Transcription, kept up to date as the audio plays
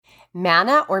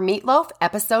Manna or Meatloaf,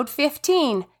 Episode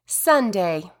 15,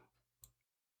 Sunday.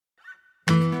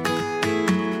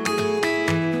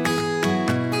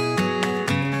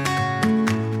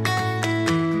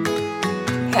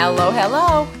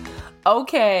 Hello.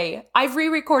 Okay, I've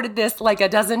re-recorded this like a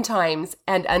dozen times,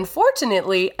 and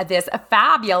unfortunately, this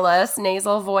fabulous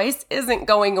nasal voice isn't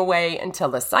going away until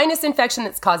the sinus infection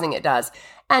that's causing it does,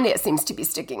 and it seems to be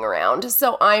sticking around.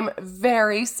 So I'm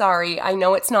very sorry. I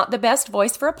know it's not the best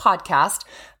voice for a podcast,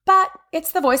 but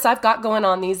it's the voice I've got going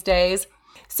on these days.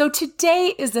 So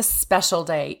today is a special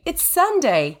day. It's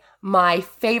Sunday, my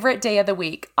favorite day of the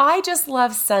week. I just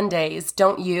love Sundays,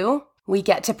 don't you? We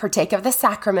get to partake of the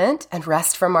sacrament and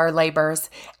rest from our labors.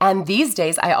 And these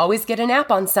days, I always get a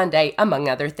nap on Sunday, among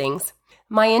other things.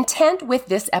 My intent with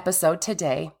this episode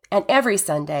today, and every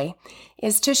Sunday,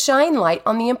 is to shine light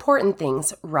on the important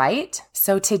things, right?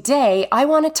 So today, I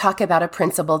want to talk about a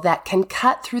principle that can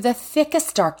cut through the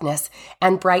thickest darkness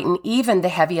and brighten even the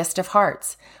heaviest of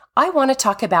hearts. I want to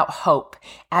talk about hope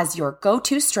as your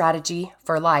go-to strategy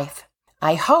for life.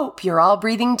 I hope you're all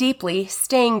breathing deeply,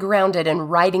 staying grounded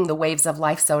and riding the waves of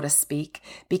life, so to speak,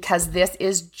 because this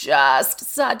is just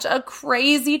such a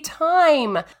crazy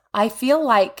time. I feel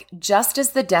like just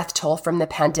as the death toll from the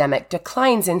pandemic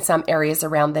declines in some areas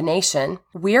around the nation,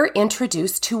 we're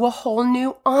introduced to a whole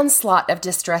new onslaught of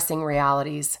distressing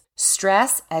realities.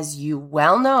 Stress, as you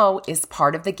well know, is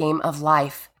part of the game of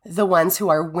life. The ones who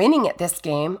are winning at this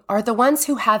game are the ones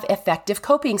who have effective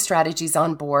coping strategies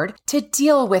on board to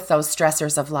deal with those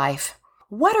stressors of life.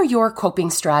 What are your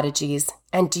coping strategies?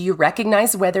 And do you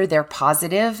recognize whether they're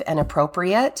positive and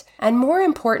appropriate? And more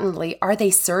importantly, are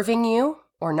they serving you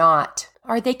or not?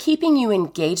 Are they keeping you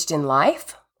engaged in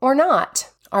life or not?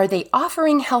 Are they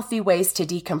offering healthy ways to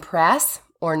decompress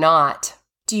or not?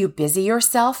 Do you busy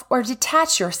yourself or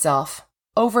detach yourself?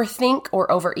 Overthink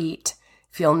or overeat?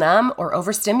 Feel numb or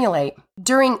overstimulate?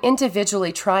 During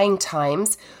individually trying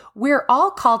times, we're all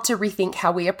called to rethink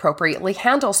how we appropriately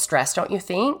handle stress, don't you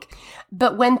think?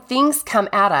 But when things come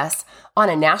at us on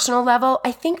a national level,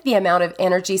 I think the amount of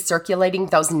energy circulating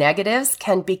those negatives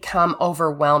can become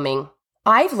overwhelming.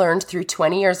 I've learned through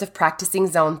 20 years of practicing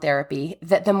zone therapy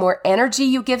that the more energy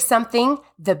you give something,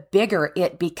 the bigger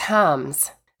it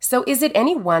becomes. So is it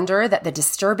any wonder that the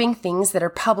disturbing things that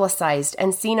are publicized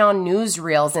and seen on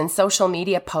newsreels and social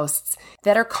media posts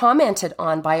that are commented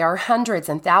on by our hundreds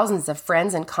and thousands of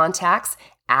friends and contacts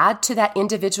add to that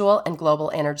individual and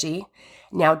global energy?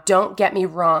 Now, don't get me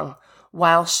wrong.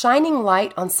 While shining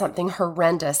light on something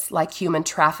horrendous like human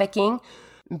trafficking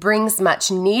brings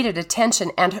much needed attention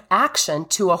and action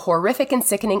to a horrific and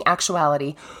sickening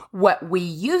actuality, what we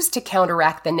use to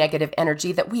counteract the negative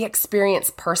energy that we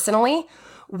experience personally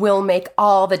will make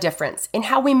all the difference in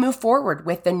how we move forward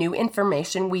with the new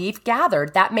information we've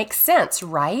gathered. That makes sense,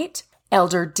 right?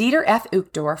 Elder Dieter F.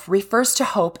 Uchtdorf refers to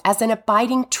hope as an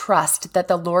abiding trust that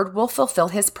the Lord will fulfill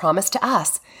his promise to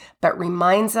us, but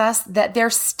reminds us that there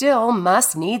still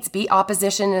must needs be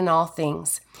opposition in all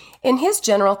things. In his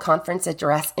General Conference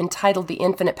address entitled The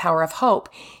Infinite Power of Hope,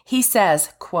 he says,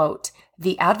 quote,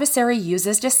 "The adversary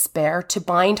uses despair to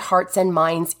bind hearts and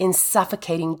minds in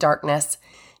suffocating darkness.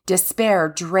 Despair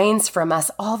drains from us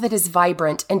all that is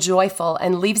vibrant and joyful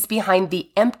and leaves behind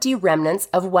the empty remnants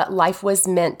of what life was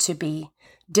meant to be.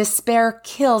 Despair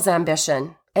kills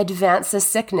ambition, advances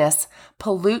sickness,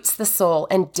 pollutes the soul,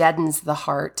 and deadens the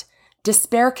heart.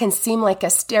 Despair can seem like a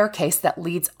staircase that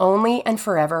leads only and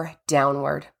forever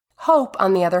downward. Hope,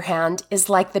 on the other hand, is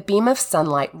like the beam of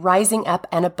sunlight rising up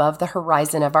and above the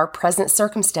horizon of our present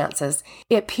circumstances.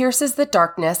 It pierces the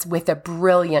darkness with a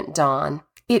brilliant dawn.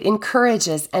 It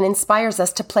encourages and inspires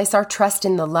us to place our trust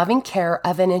in the loving care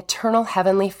of an eternal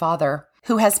Heavenly Father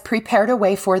who has prepared a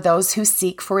way for those who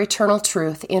seek for eternal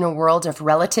truth in a world of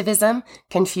relativism,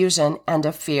 confusion, and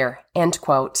of fear." End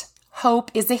quote. Hope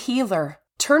is a healer.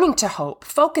 Turning to hope,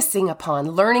 focusing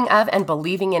upon, learning of, and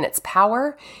believing in its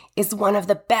power is one of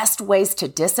the best ways to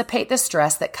dissipate the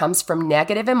stress that comes from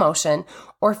negative emotion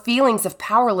or feelings of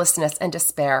powerlessness and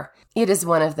despair. It is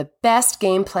one of the best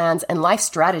game plans and life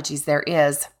strategies there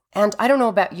is. And I don't know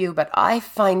about you, but I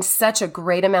find such a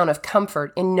great amount of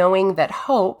comfort in knowing that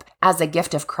hope, as a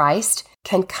gift of Christ,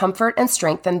 can comfort and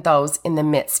strengthen those in the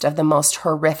midst of the most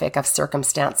horrific of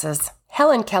circumstances.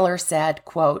 Helen Keller said,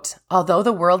 quote, "Although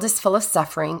the world is full of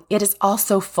suffering, it is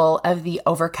also full of the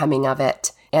overcoming of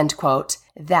it." End quote.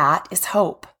 That is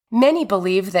hope. Many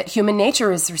believe that human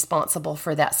nature is responsible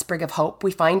for that sprig of hope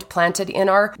we find planted in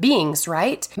our beings,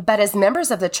 right? But as members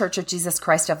of the Church of Jesus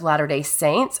Christ of Latter-day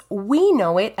Saints, we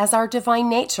know it as our divine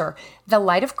nature, the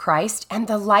light of Christ and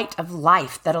the light of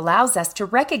life that allows us to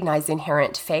recognize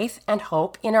inherent faith and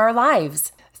hope in our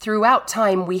lives. Throughout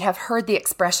time, we have heard the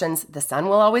expressions, the sun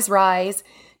will always rise,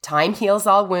 time heals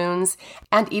all wounds,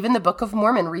 and even the Book of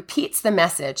Mormon repeats the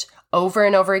message over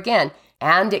and over again,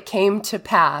 and it came to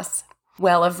pass.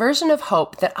 Well, a version of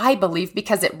hope that I believe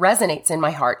because it resonates in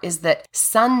my heart is that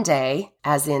Sunday,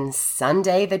 as in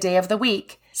Sunday, the day of the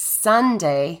week,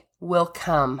 Sunday will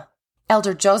come.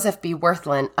 Elder Joseph B.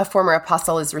 Wirthlin, a former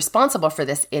apostle, is responsible for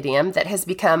this idiom that has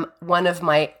become one of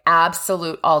my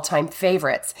absolute all-time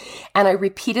favorites, and I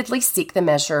repeatedly seek the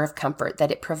measure of comfort that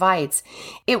it provides.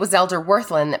 It was Elder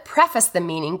Wirthlin that prefaced the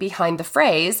meaning behind the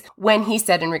phrase when he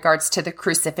said in regards to the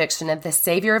crucifixion of the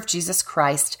Savior of Jesus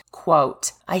Christ,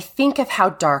 quote, "I think of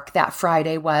how dark that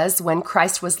Friday was when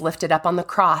Christ was lifted up on the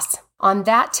cross. On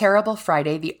that terrible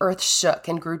Friday, the earth shook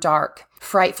and grew dark.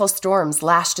 Frightful storms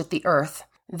lashed at the earth.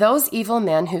 Those evil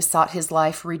men who sought his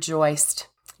life rejoiced.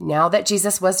 Now that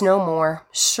Jesus was no more,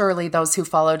 surely those who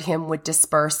followed him would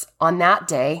disperse. On that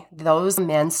day, those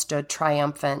men stood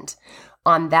triumphant.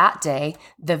 On that day,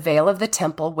 the veil of the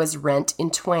temple was rent in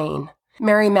twain.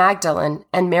 Mary Magdalene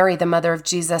and Mary, the mother of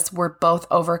Jesus, were both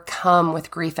overcome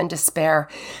with grief and despair.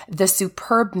 The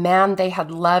superb man they had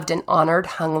loved and honored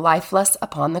hung lifeless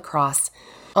upon the cross.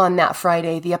 On that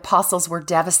Friday, the apostles were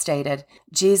devastated.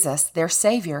 Jesus, their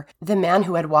Savior, the man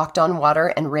who had walked on water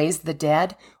and raised the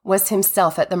dead, was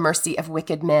himself at the mercy of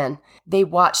wicked men. They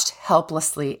watched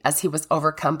helplessly as he was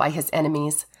overcome by his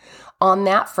enemies. On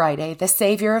that Friday, the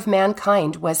Savior of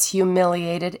mankind was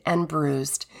humiliated and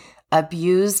bruised,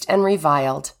 abused and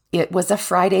reviled. It was a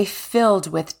Friday filled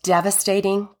with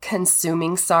devastating,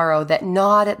 consuming sorrow that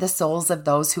gnawed at the souls of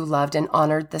those who loved and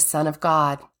honored the Son of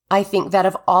God. I think that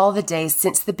of all the days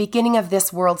since the beginning of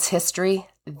this world's history,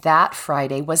 that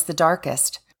Friday was the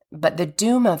darkest. But the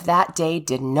doom of that day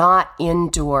did not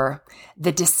endure.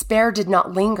 The despair did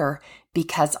not linger,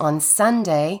 because on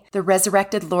Sunday, the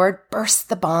resurrected Lord burst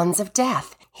the bonds of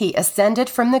death. He ascended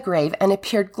from the grave and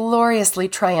appeared gloriously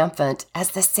triumphant as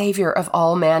the Savior of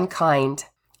all mankind.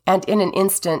 And in an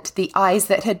instant, the eyes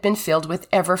that had been filled with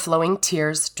ever-flowing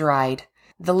tears dried.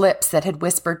 The lips that had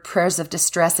whispered prayers of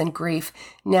distress and grief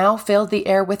now filled the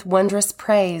air with wondrous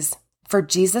praise. For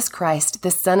Jesus Christ, the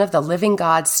Son of the living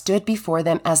God, stood before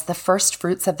them as the first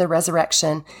fruits of the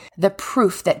resurrection, the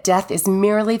proof that death is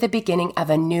merely the beginning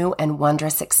of a new and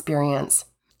wondrous experience.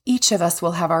 Each of us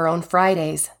will have our own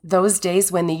Fridays, those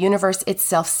days when the universe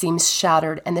itself seems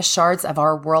shattered and the shards of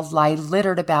our world lie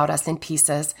littered about us in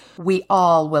pieces. We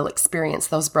all will experience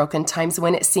those broken times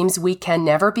when it seems we can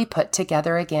never be put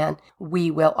together again. We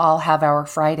will all have our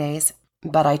Fridays.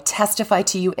 But I testify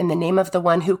to you in the name of the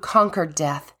one who conquered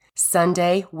death,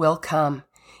 Sunday will come.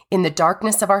 In the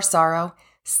darkness of our sorrow,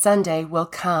 Sunday will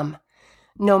come.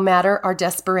 No matter our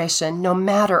desperation, no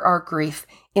matter our grief,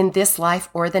 in this life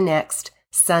or the next,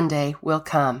 Sunday will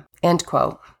come. End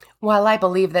quote. While I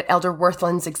believe that Elder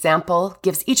Wirthlin's example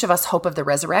gives each of us hope of the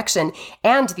resurrection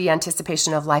and the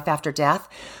anticipation of life after death,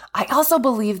 I also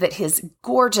believe that his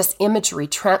gorgeous imagery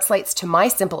translates to my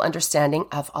simple understanding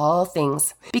of all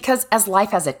things. Because as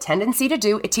life has a tendency to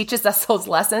do, it teaches us those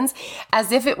lessons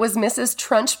as if it was Mrs.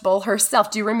 Trunchbull herself.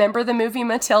 Do you remember the movie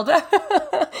Matilda?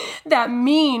 That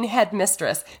mean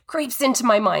headmistress creeps into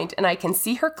my mind, and I can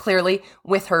see her clearly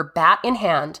with her bat in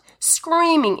hand,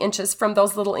 screaming inches from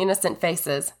those little innocent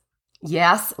faces.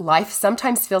 Yes, life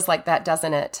sometimes feels like that,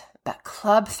 doesn't it? But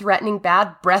club-threatening,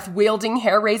 bad breath-wielding,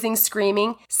 hair-raising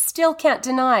screaming still can't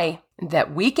deny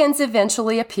that weekends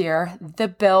eventually appear, the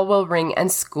bell will ring,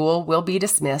 and school will be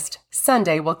dismissed.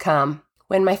 Sunday will come.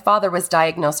 When my father was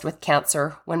diagnosed with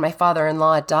cancer, when my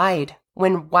father-in-law died,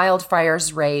 when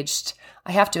wildfires raged,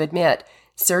 I have to admit,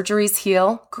 surgeries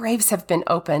heal, graves have been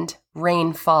opened,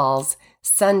 rain falls.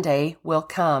 Sunday will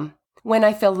come. When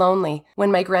I feel lonely,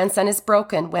 when my grandson is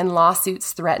broken, when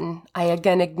lawsuits threaten, I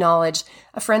again acknowledge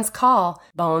a friend's call.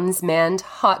 Bones mend,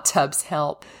 hot tubs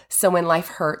help. So when life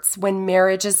hurts, when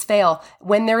marriages fail,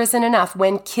 when there isn't enough,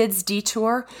 when kids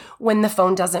detour, when the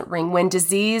phone doesn't ring, when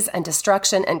disease and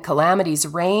destruction and calamities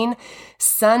reign,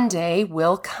 Sunday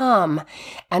will come.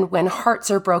 And when hearts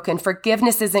are broken,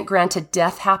 forgiveness isn't granted,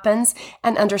 death happens,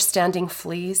 and understanding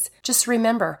flees. Just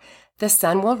remember, the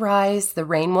sun will rise, the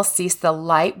rain will cease, the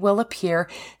light will appear.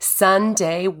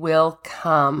 Sunday will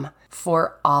come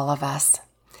for all of us.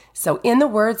 So in the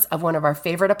words of one of our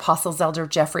favorite apostles, Elder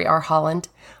Jeffrey R. Holland,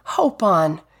 hope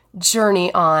on,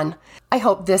 journey on. I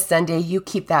hope this Sunday you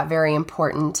keep that very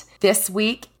important. This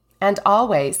week and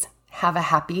always, have a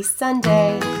happy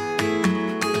Sunday.